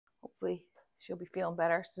hopefully she'll be feeling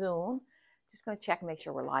better soon. Just going to check and make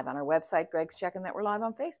sure we're live on our website. Greg's checking that we're live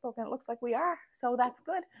on Facebook, and it looks like we are. So that's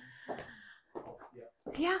good.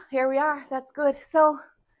 Yeah, here we are. That's good. So,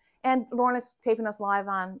 and Lorna's taping us live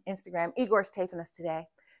on Instagram. Igor's taping us today.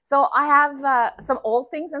 So I have some old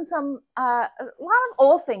things and a lot of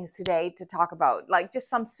old things today to talk about, like just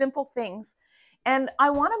some simple things. And I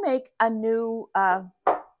want to make a new kit.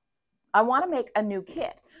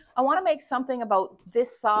 I want to make something about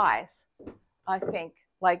this size, I think,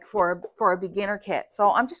 like for a beginner kit. So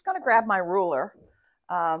I'm just going to grab my ruler.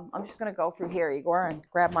 I'm just going to go through here, Igor, and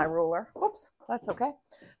grab my ruler. Oops, that's okay.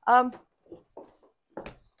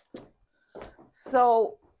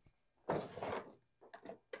 So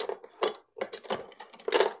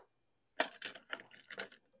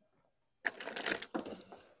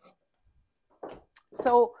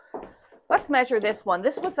let's measure this one.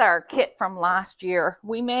 This was our kit from last year.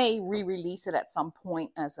 We may re-release it at some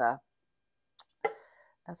point as a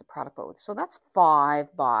product. So that's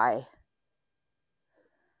 5 by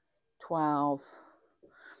 12.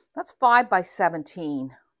 That's 5 by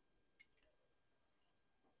 17.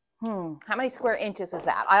 How many square inches is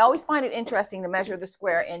that? I always find it interesting to measure the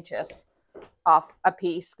square inches off a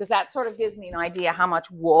piece because that sort of gives me an idea how much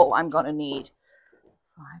wool I'm going to need.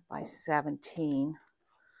 5 by 17.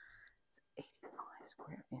 It's 85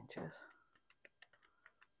 square inches.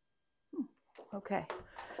 Okay.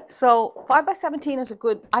 So 5 by 17 is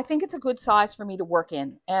I think it's a good size for me to work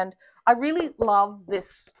in. And I really love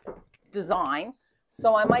this design.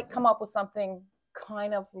 So I might come up with something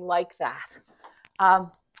kind of like that.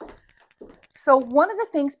 So one of the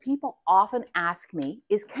things people often ask me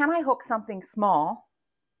is, can I hook something small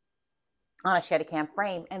on a Steadicam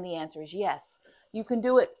frame? And the answer is yes. You can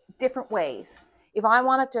do it different ways. If I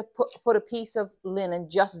wanted to put a piece of linen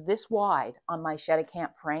just this wide on my Steadicam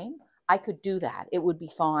frame, I could do that. It would be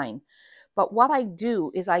fine. But what I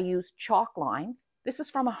do is I use chalk line. This is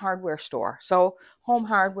from a hardware store. So Home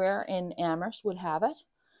Hardware in Amherst would have it.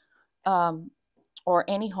 Or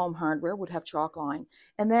any Home Hardware would have chalk line.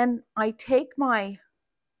 And then I take my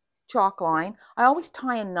chalk line. I always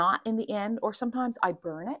tie a knot in the end, or sometimes I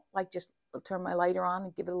burn it, like just turn my lighter on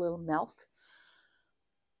and give it a little melt.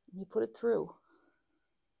 And you put it through.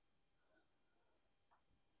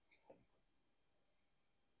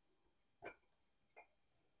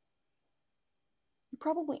 You're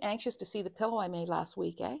probably anxious to see the pillow I made last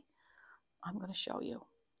week, eh? I'm going to show you.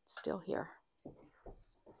 It's still here.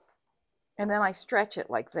 And then I stretch it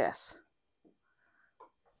like this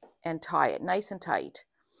and tie it nice and tight.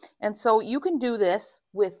 And so you can do this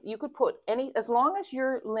you could put as long as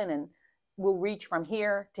your linen will reach from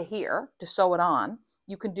here to sew it on,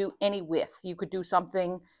 you can do any width. You could do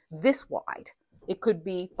something this wide. It could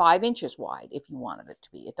be 5 inches wide if you wanted it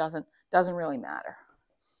to be. It doesn't really matter.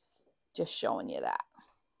 Just showing you that.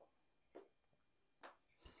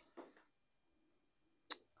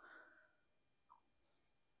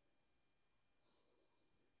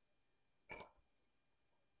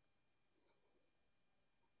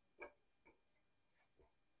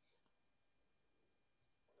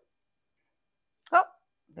 Oh,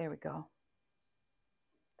 there we go.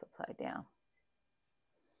 It's upside down.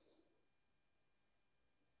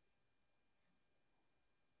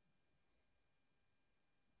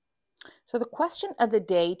 So the question of the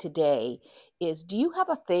day today is, do you have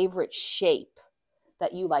a favorite shape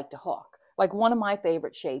that you like to hook? Like one of my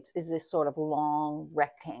favorite shapes is this sort of long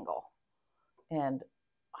rectangle. And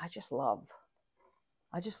I just love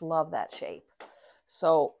that shape.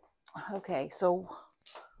 So, okay, so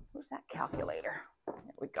where's that calculator?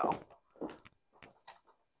 There we go.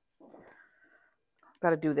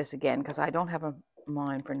 Got to do this again because I don't have a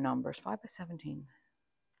mind for numbers. 5 by 17.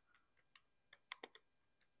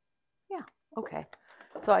 Yeah, okay.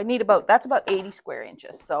 So I need that's about 80 square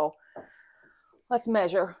inches. So let's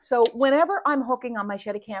measure. So whenever I'm hooking on my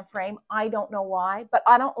Steadicam frame, I don't know why, but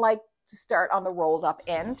I don't like to start on the rolled up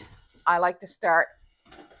end. I like to start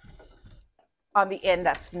on the end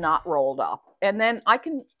that's not rolled up. And then I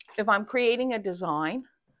can, if I'm creating a design,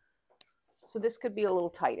 so this could be a little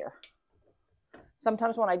tighter.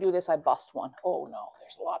 Sometimes when I do this, I bust one. Oh no,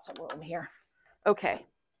 there's lots of room here. Okay,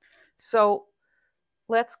 so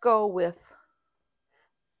let's go with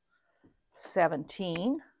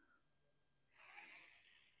 17.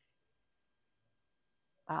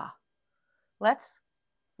 Let's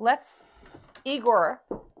Igor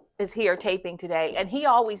is here taping today, and he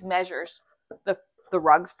always measures the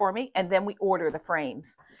rugs for me, and then we order the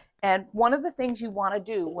frames. And one of the things you want to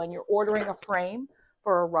do when you're ordering a frame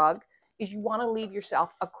for a rug is you want to leave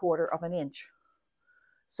yourself 1/4 inch.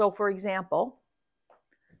 So for example,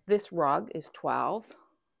 this rug is 12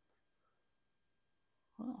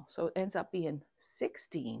 Oh, so it ends up being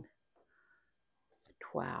 16,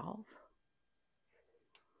 12,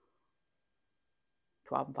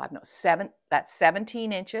 12 and 5, no, 7, that's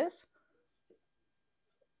 17 inches.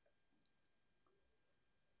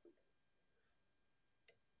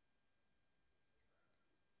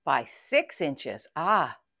 By 6 inches.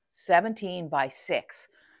 17 by 6.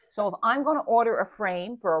 So if I'm going to order a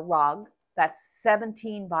frame for a rug that's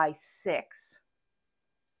 17 by 6,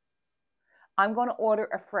 I'm going to order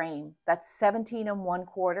a frame that's 17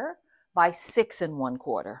 1/4 by 6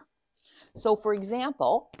 1/4. So for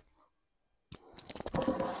example,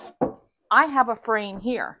 I have a frame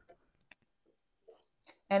here,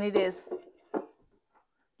 and it is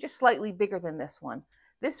just slightly bigger than this one.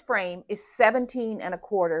 This frame is 17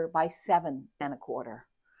 1/4 by 7 1/4.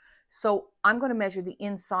 So I'm going to measure the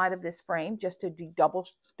inside of this frame just to do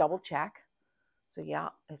double check. So yeah,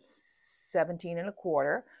 it's 17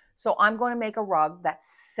 1/4. So I'm going to make a rug that's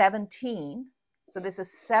 17. So this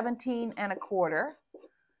is 17 1/4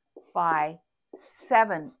 by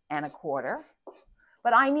 7 1/4.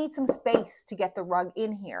 But I need some space to get the rug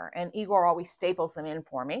in here, and Igor always staples them in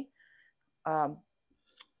for me.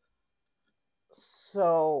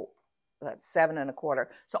 So that's 7 1/4.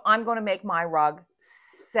 So I'm going to make my rug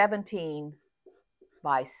 17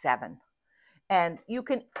 by 7. And you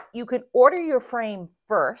can order your frame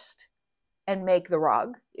first and make the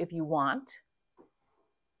rug if you want.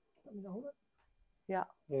 Yeah.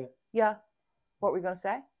 Yeah. Yeah. What were you going to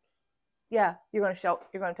say? Yeah, you're going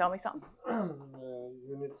to tell me something?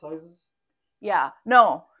 Unit sizes? Yeah.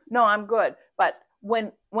 No, I'm good. But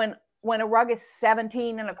when a rug is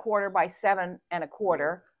 17 1/4 by 7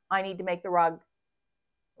 1/4, I need to make the rug.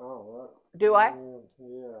 Oh, right. Do I?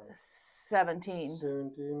 Yeah. 17.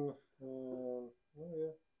 17.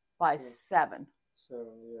 By 7. 7,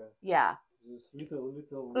 yeah. Yeah. Just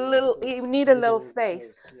little. You need a little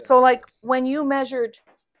space. Yeah. So like when you measured,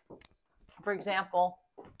 for example,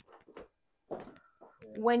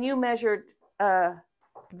 when you measured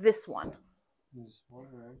this one. This one,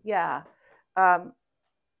 right? Yeah.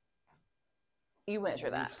 You measure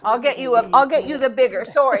that. I'll get you the bigger.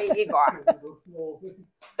 Sorry, Igor.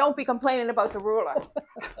 Don't be complaining about the ruler.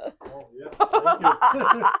 Oh, yeah.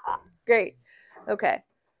 Thank you. Great. Okay.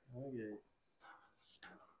 Okay.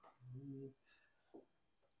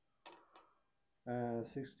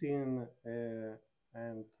 16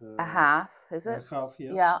 and a half, is it? A half,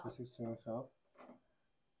 yes. Yeah. 16 and a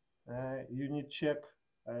half. You need to check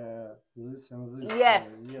this and this.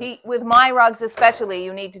 Yes. Yes. With my rugs especially,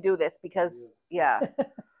 you need to do this because, yes. yeah.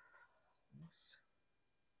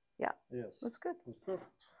 Yeah. Yes. That's good. That's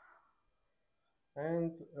perfect.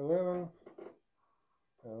 And 11.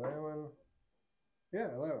 Yeah,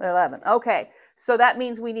 11. 11. Okay. So that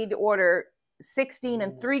means we need to order 16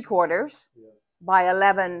 3/4 by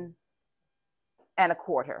 11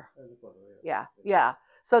 1/4. Yeah.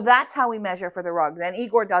 So that's how we measure for the rugs. And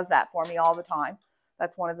Igor does that for me all the time.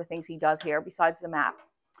 That's one of the things he does here besides the map.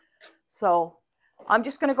 So I'm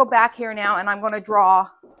just going to go back here now and I'm going to draw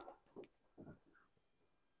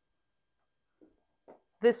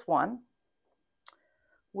this one,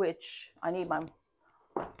 which I need my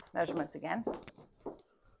measurements again.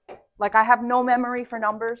 Like I have no memory for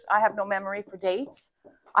numbers. I have no memory for dates.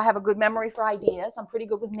 I have a good memory for ideas. I'm pretty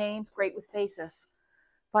good with names, great with faces.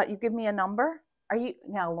 But you give me a number. Are you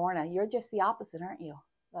now, Lorna? You're just the opposite, aren't you?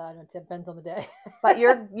 It depends on the day. But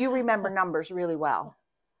you remember numbers really well.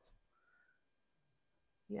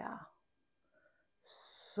 Yeah.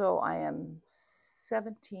 So I am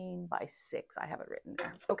 17 by 6. I have it written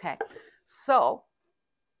there. Okay. So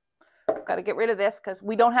I've got to get rid of this because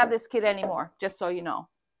we don't have this kit anymore, just so you know.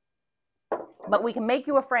 But we can make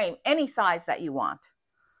you a frame any size that you want.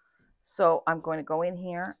 So I'm going to go in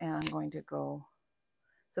here and I'm going to go.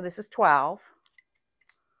 So this is 12.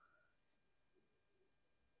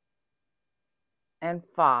 And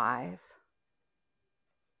 5.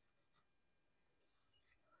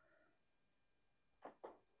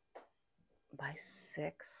 By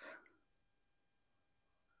 6.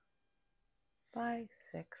 By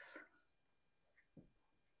 6.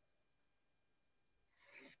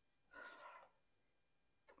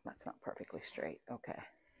 That's not perfectly straight. Okay.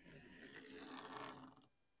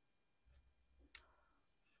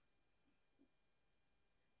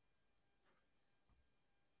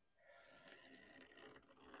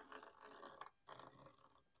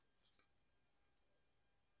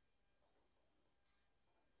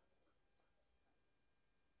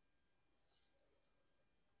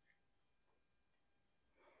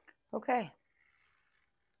 Okay.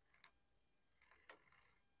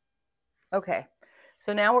 Okay.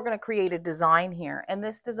 So now we're going to create a design here. And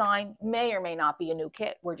this design may or may not be a new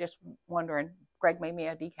kit. We're just wondering. Greg made me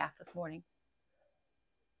a decaf this morning.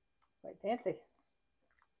 Quite fancy.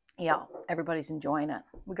 Yeah, everybody's enjoying it.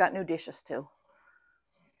 We got new dishes too.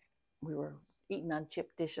 We were eating on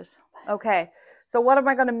chipped dishes. Okay, so what am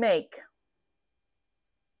I going to make?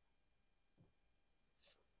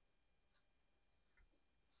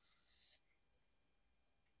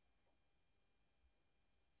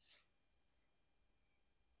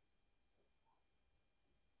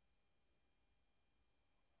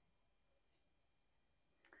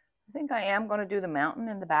 I think I am going to do the mountain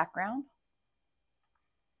in the background.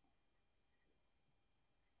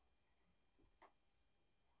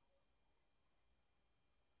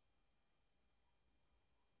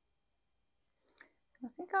 I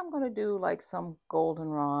think I'm going to do like some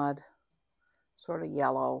goldenrod, sort of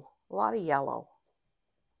yellow, a lot of yellow.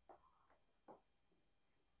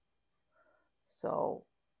 So,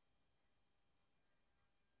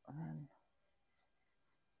 and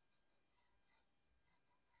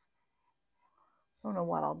I don't know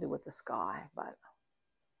what I'll do with the sky, but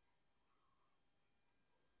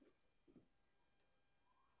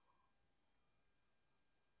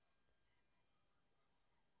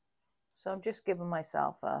so I'm just giving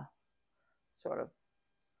myself a sort of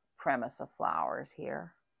premise of flowers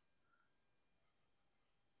here.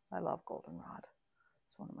 I love goldenrod.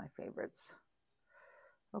 It's one of my favorites.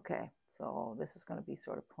 Okay, so this is going to be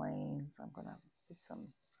sort of plain. So I'm going to put some,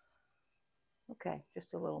 okay,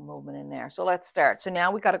 just a little movement in there. So let's start. So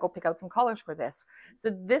now we got to go pick out some colors for this.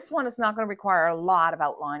 So this one is not going to require a lot of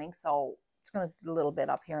outlining. So it's going to do a little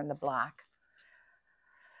bit up here in the black.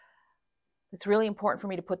 It's really important for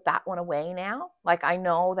me to put that one away now. Like I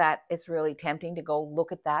know that it's really tempting to go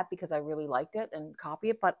look at that because I really liked it and copy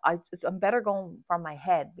it, but I'm better going from my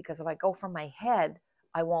head, because if I go from my head,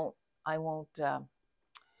 I won't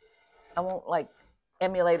like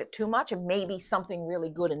emulate it too much, and maybe something really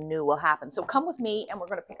good and new will happen. So come with me and we're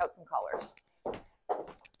going to pick out some colors.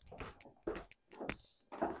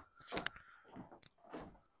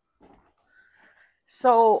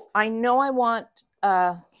 So I know I want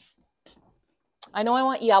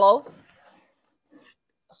yellows.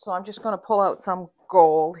 So I'm just going to pull out some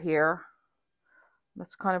gold here.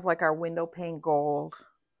 That's kind of like our window pane gold.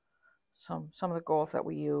 Some of the golds that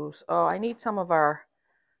we use. Oh, I need some of our,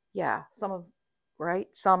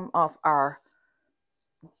 some of our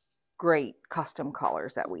great custom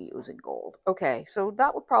colors that we use in gold. Okay, so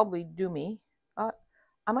that would probably do me. I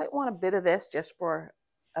might want a bit of this just for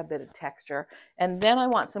a bit of texture. And then I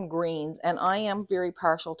want some greens, and I am very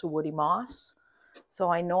partial to woody moss. So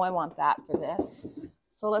I know I want that for this.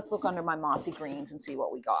 So let's look under my mossy greens and see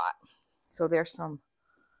what we got. So there's some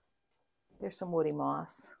woody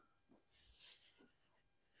moss.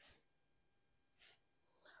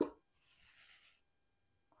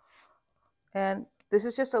 And this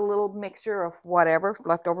is just a little mixture of whatever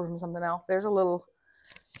left over from something else. There's a little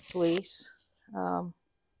fleece, not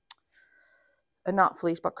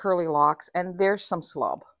fleece, but curly locks. And there's some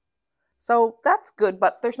slub. So that's good,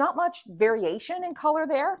 but there's not much variation in color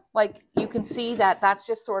there. Like you can see that that's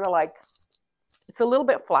just sort of like, it's a little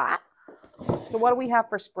bit flat. So what do we have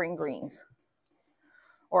for spring greens?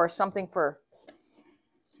 Or something for,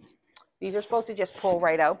 these are supposed to just pull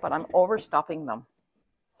right out, but I'm overstuffing them.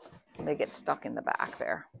 They get stuck in the back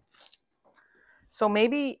there. So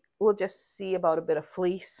maybe we'll just see about a bit of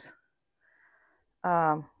fleece.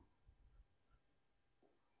 That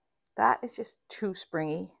is just too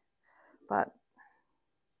springy, but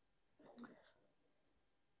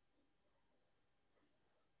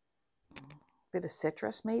a bit of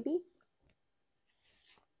citrus maybe.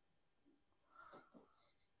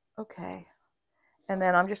 Okay. And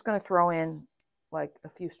then I'm just going to throw in like a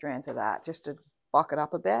few strands of that just to buck it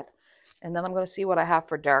up a bit. And then I'm going to see what I have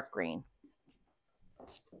for dark green.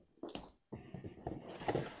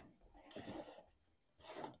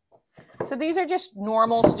 So these are just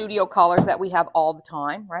normal studio colors that we have all the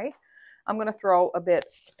time, right? I'm going to throw a bit.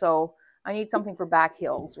 So I need something for back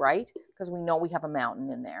hills, right? Because we know we have a mountain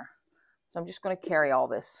in there. So I'm just going to carry all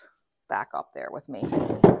this back up there with me.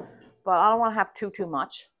 But I don't want to have too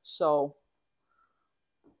much. So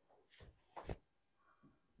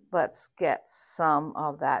let's get some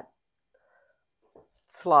of that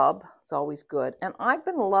slub. It's always good. And I've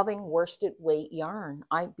been loving worsted weight yarn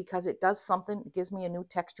because it does something. It gives me a new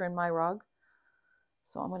texture in my rug.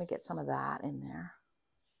 So I'm going to get some of that in there.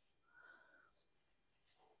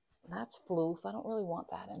 That's floof. I don't really want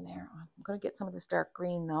that in there. I'm going to get some of this dark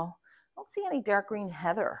green though. I don't see any dark green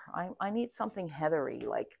heather. I need something heathery,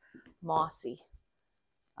 like mossy.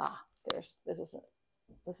 This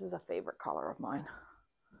is a favorite color of mine.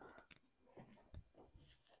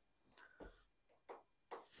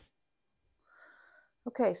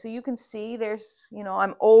 Okay, so you can see there's, you know,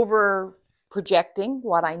 I'm over projecting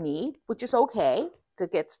what I need, which is okay to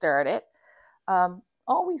get started.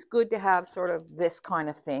 Always good to have sort of this kind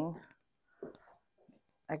of thing,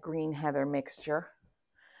 a green heather mixture.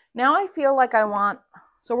 Now I feel like I want,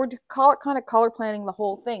 so we're kind of color planning the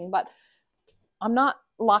whole thing, but I'm not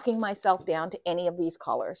locking myself down to any of these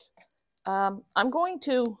colors. I'm going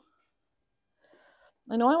to,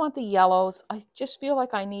 I know I want the yellows. I just feel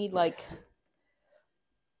like I need like,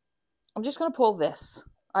 I'm just going to pull this.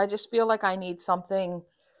 I just feel like I need something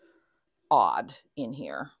odd in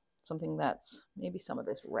here. Something that's maybe some of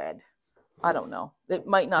this red. I don't know. It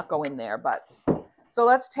might not go in there, but so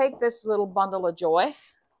let's take this little bundle of joy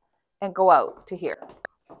and go out to here.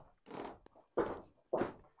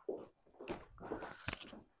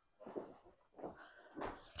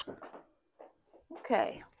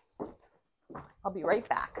 Okay. I'll be right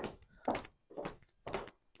back.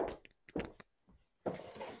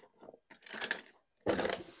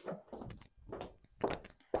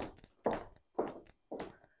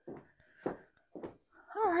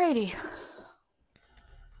 Alrighty.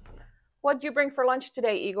 What'd you bring for lunch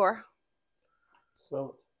today, Igor?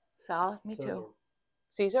 So Salad? Me Caesar. too.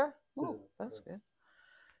 Caesar? Oh, Caesar, that's yeah. good.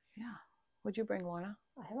 Yeah. What'd you bring, Lorna?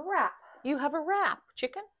 I have a wrap. You have a wrap.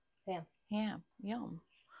 Chicken? Ham. Ham. Yum.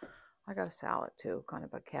 I got a salad too, kind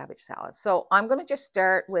of a cabbage salad. So I'm going to just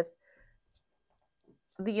start with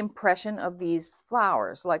the impression of these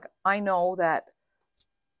flowers. Like, I know that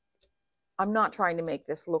I'm not trying to make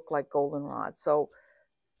this look like goldenrod. So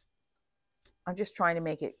I'm just trying to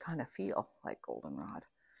make it kind of feel like goldenrod.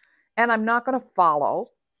 And I'm not going to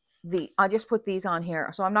follow I just put these on here.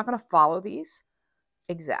 So I'm not going to follow these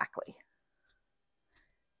exactly.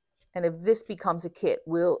 And if this becomes a kit,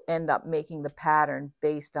 we'll end up making the pattern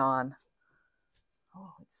based on,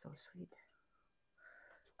 oh, it's so sweet.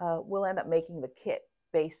 We'll end up making the kit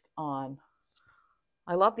based on,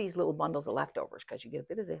 I love these little bundles of leftovers because you get a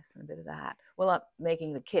bit of this and a bit of that. We'll end up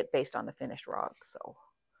making the kit based on the finished rug. So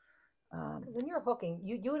when you're hooking,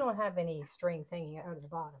 you don't have any strings hanging out of the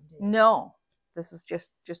bottom, do you? no, this is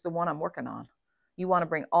just the one I'm working on. You want to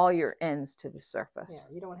bring all your ends to the surface.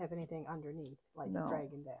 Yeah, you don't have anything underneath, like No.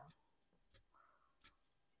 dragging down.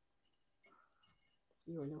 If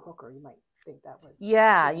you were a new hooker, you might think that was...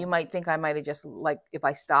 Yeah, you might think I might have just, like, if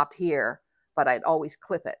I stopped here, but I'd always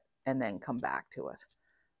clip it and then come back to it.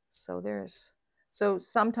 So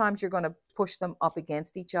sometimes you're going to push them up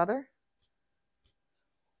against each other.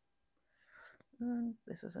 And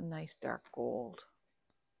this is a nice dark gold.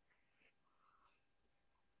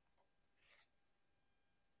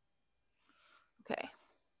 Okay.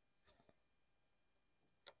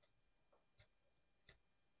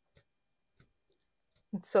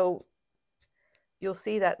 And so you'll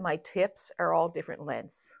see that my tips are all different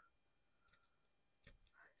lengths.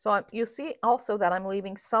 So you'll see also that I'm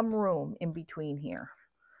leaving some room in between here.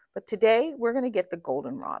 But today we're going to get the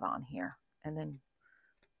goldenrod on here. And then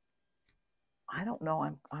I don't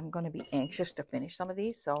know, I'm going to be anxious to finish some of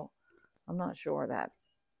these. So I'm not sure that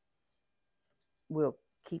we'll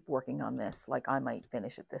keep working on this. Like, I might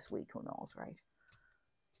finish it this week. Who knows, right?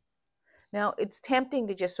 Now, it's tempting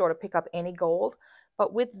to just sort of pick up any gold.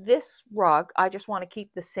 But with this rug, I just want to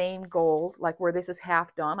keep the same gold. Like where this is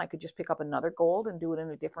half done, I could just pick up another gold and do it in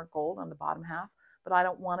a different gold on the bottom half. But I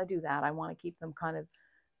don't want to do that. I want to keep them kind of,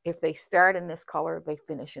 if they start in this color, they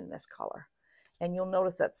finish in this color. And you'll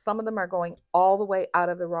notice that some of them are going all the way out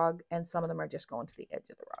of the rug and some of them are just going to the edge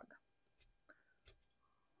of the rug.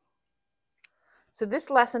 So this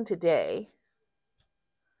lesson today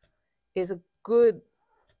is a good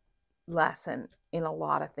lesson in a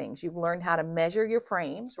lot of things. You've learned how to measure your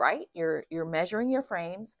frames, right? You're measuring your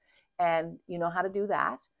frames and you know how to do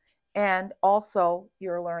that. And also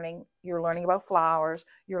you're learning about flowers.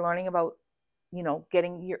 You're learning about, you know,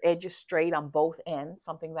 getting your edges straight on both ends,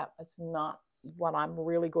 something that's not what I'm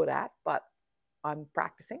really good at, but I'm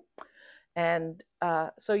practicing. And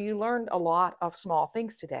so you learned a lot of small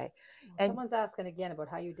things today. And someone's asking again about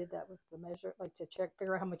how you did that with the measure, like to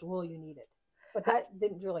figure out how much wool you needed. But that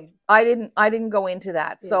didn't really... I didn't go into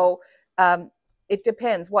that. Yeah. So it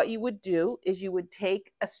depends. What you would do is you would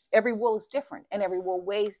take, every wool is different and every wool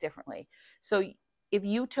weighs differently. So if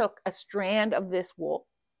you took a strand of this wool,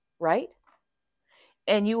 right,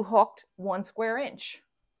 and you hooked 1 square inch.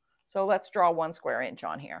 So let's draw 1 square inch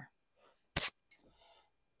on here.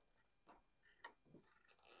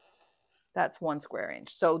 That's 1 square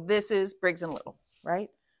inch. So this is Briggs & Little, right?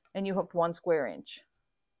 And you hooked 1 square inch.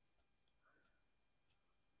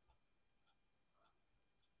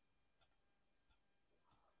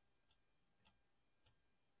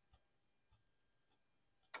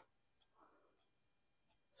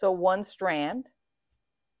 So one strand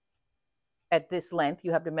at this length,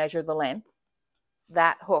 you have to measure the length.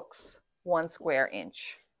 That hooks 1 square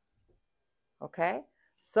inch. Okay?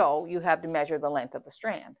 So you have to measure the length of the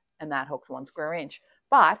strand, and that hooks 1 square inch.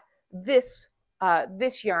 But this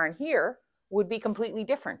yarn here would be completely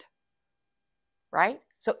different, right?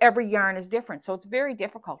 So every yarn is different. So it's very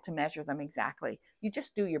difficult to measure them exactly. You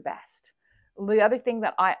just do your best. The other thing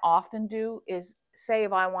that I often do is say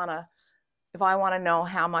if I want to know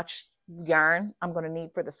how much yarn I'm going to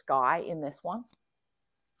need for the sky in this one.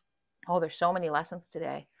 Oh, there's so many lessons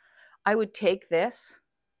today. I would take this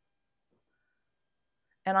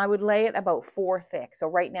and I would lay it about 4 thick. So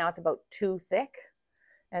right now it's about 2 thick.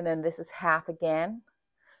 And then this is half again.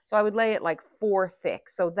 So I would lay it like 4 thick.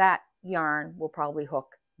 So that yarn will probably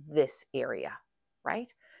hook this area,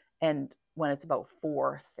 right? And when it's about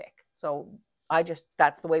 4 thick. So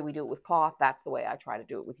that's the way we do it with cloth. That's the way I try to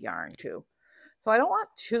do it with yarn too. So I don't want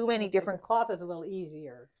too many different. Cloth is a little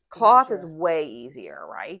easier. Cloth is way easier,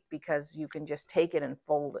 right? Because you can just take it and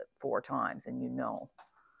fold it 4 times and you know.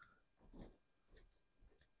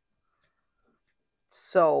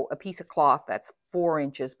 So a piece of cloth that's 4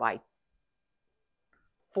 inches by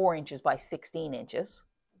 16 inches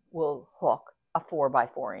will hook a 4 by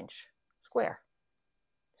 4 inch square.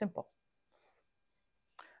 Simple.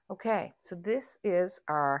 Okay, so this is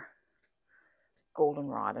our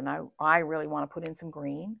goldenrod, and I really want to put in some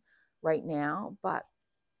green right now, but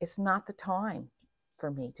it's not the time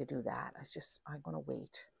for me to do that. I'm going to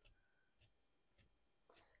wait.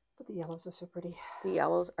 But the yellows are so pretty. The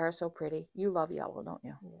yellows are so pretty. You love yellow, don't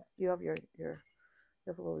you? Yeah. You have you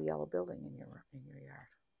have a little yellow building in your yard.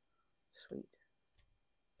 Sweet.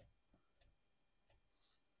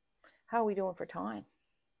 How are we doing for time?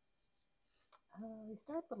 We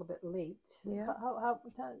start a little bit late. Yeah. How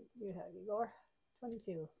what time do you have, Igor?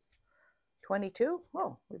 22. 22?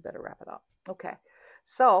 Oh, we better wrap it up. Okay.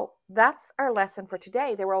 So that's our lesson for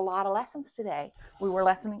today. There were a lot of lessons today. We were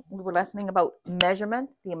lessoning about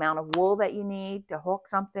measurement, the amount of wool that you need to hook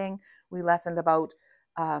something. We learned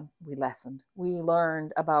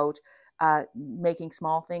about making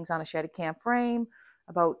small things on a shedded camp frame,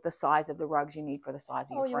 about the size of the rugs you need for the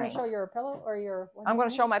size of your frames. Oh, you want to show your pillow or your... I'm going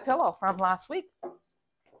to show my pillow from last week.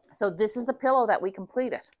 So this is the pillow that we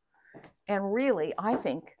completed. And really, I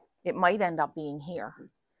think it might end up being here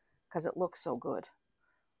because it looks so good.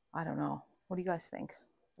 I don't know. What do you guys think?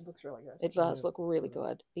 It looks really good. It does look really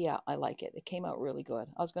good. Yeah, I like it. It came out really good.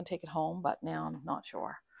 I was going to take it home, but now I'm not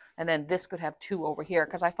sure. And then this could have 2 over here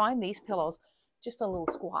because I find these pillows just a little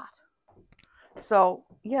squat. So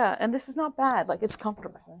yeah, and this is not bad. Like, it's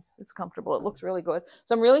comfortable. It's comfortable. It looks really good.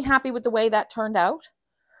 So I'm really happy with the way that turned out.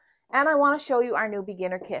 And I want to show you our new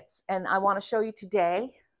beginner kits. And I want to show you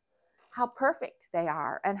today how perfect they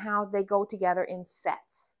are and how they go together in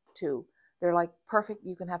sets too. They're like perfect.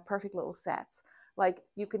 You can have perfect little sets. Like,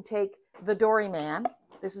 you can take the Dory Man.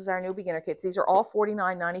 This is our new beginner kits. These are all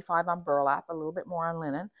 $49.95 on burlap, a little bit more on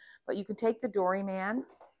linen. But you can take the Dory Man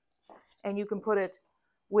and you can put it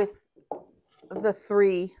with the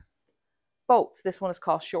 3 boats. This one is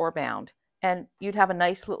called Shorebound. And you'd have a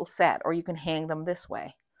nice little set, or you can hang them this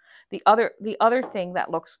way. The other thing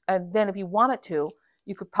that looks, and then if you wanted to,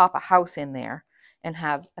 you could pop a house in there and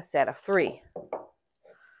have a set of 3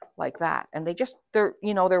 like that. And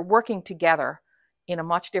they're working together in a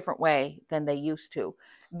much different way than they used to.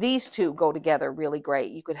 These 2 go together really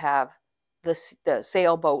great. You could have the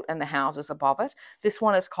sailboat and the houses above it. This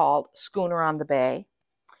one is called Schooner on the Bay.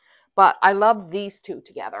 But I love these 2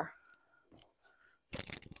 together.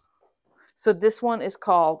 So this one is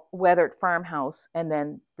called Weathered Farmhouse, and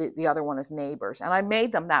then the other one is Neighbors. And I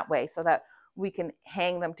made them that way so that we can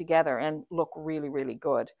hang them together and look really, really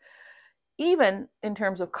good. Even in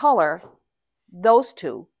terms of color, those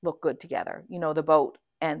 2 look good together. You know, the boat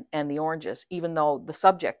and the oranges, even though the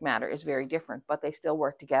subject matter is very different, but they still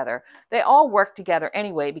work together. They all work together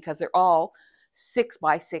anyway because they're all 6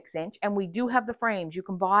 by 6 inch, and we do have the frames. You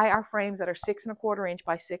can buy our frames that are 6 1/4 inch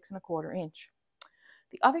by 6 1/4 inch.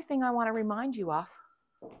 The other thing I want to remind you of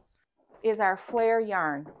is our flare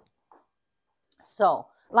yarn. So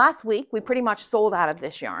last week we pretty much sold out of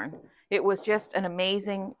this yarn. It was just an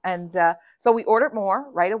amazing, and so we ordered more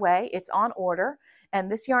right away. It's on order, and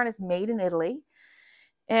this yarn is made in Italy,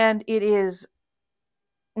 and it is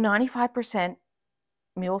 95%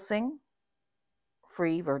 mulesing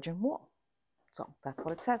free virgin wool. So that's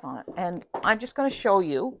what it says on it. And I'm just going to show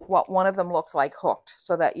you what one of them looks like hooked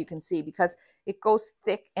so that you can see, because it goes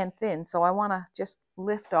thick and thin. So I want to just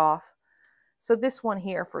lift off. So this one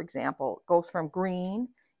here, for example, goes from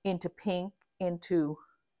green into pink into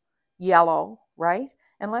yellow, right?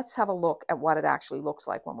 And let's have a look at what it actually looks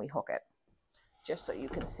like when we hook it, just so you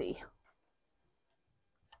can see.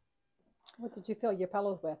 What did you fill your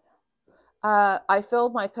pillows with? I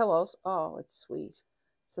filled my pillows. Oh, it's sweet.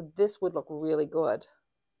 So this would look really good.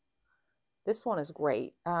 This one is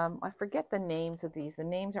great. I forget the names of these. The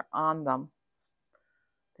names are on them.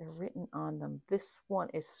 They're written on them. This one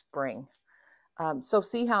is spring. So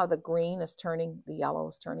see how the green is turning, the yellow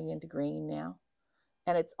is turning into green now?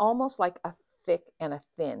 And it's almost like a thick and a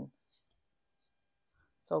thin.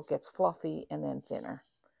 So it gets fluffy and then thinner.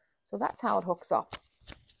 So that's how it hooks up.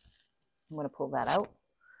 I'm going to pull that out,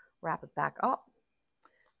 wrap it back up,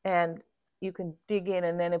 and you can dig in.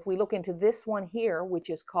 And then if we look into this one here, which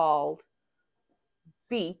is called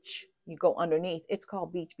beach, you go underneath. It's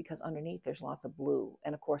called beach because underneath there's lots of blue.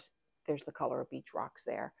 And of course, there's the color of beach rocks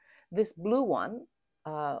there. This blue one,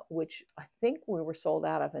 which I think we were sold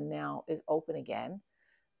out of and now is open again,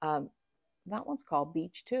 that one's called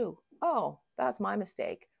beach too. Oh, that's my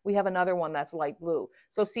mistake. We have another one that's light blue.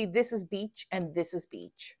 So see, this is beach and this is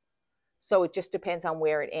beach. So it just depends on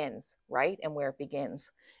where it ends, right? And where it begins.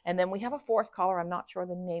 And then we have a fourth color. I'm not sure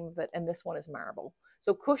the name of it. And this one is marble.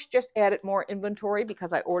 So Kush just added more inventory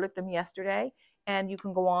because I ordered them yesterday. And you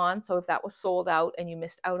can go on. So if that was sold out and you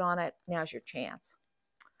missed out on it, now's your chance.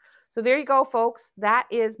 So there you go, folks. That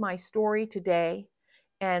is my story today.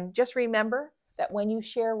 And just remember that when you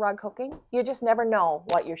share rug hooking, you just never know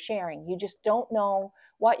what you're sharing. You just don't know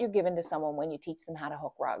what you're giving to someone when you teach them how to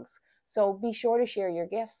hook rugs. So be sure to share your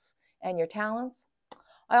gifts and your talents.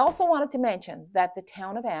 I also wanted to mention that the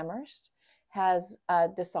town of Amherst has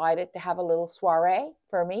decided to have a little soiree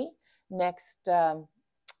for me next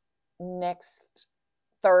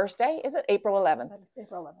Thursday. Is it April 11th?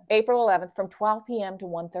 April 11th. April 11th from 12 p.m. to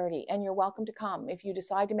 1:30. And you're welcome to come. If you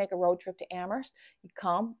decide to make a road trip to Amherst, you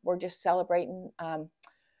come. We're just celebrating.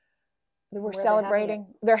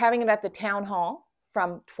 They're having it at the town hall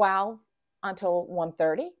from 12 until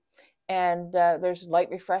 1:30. And there's light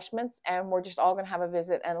refreshments, and we're just all going to have a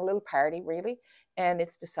visit and a little party, really. And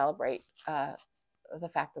it's to celebrate the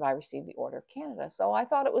fact that I received the Order of Canada. So I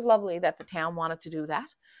thought it was lovely that the town wanted to do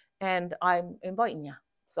that, and I'm inviting you.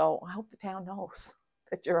 So I hope the town knows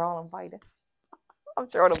that you're all invited. I'm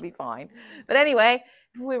sure it'll be fine. But anyway,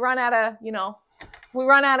 if we run out of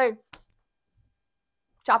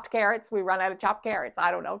chopped carrots, we run out of chopped carrots.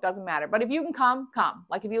 I don't know. It doesn't matter. But if you can come.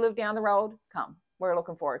 Like if you live down the road, come. We're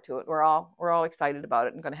looking forward to it. We're all excited about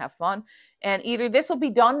it and going to have fun. And either this will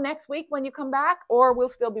be done next week when you come back, or we'll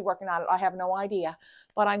still be working on it. I have no idea.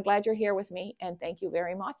 But I'm glad you're here with me, and thank you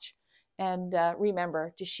very much. And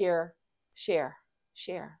remember to share your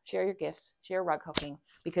gifts, share rug hooking,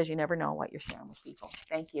 because you never know what you're sharing with people.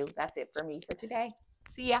 Thank you. That's it for me for today.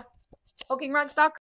 See ya. HookingRugs.com.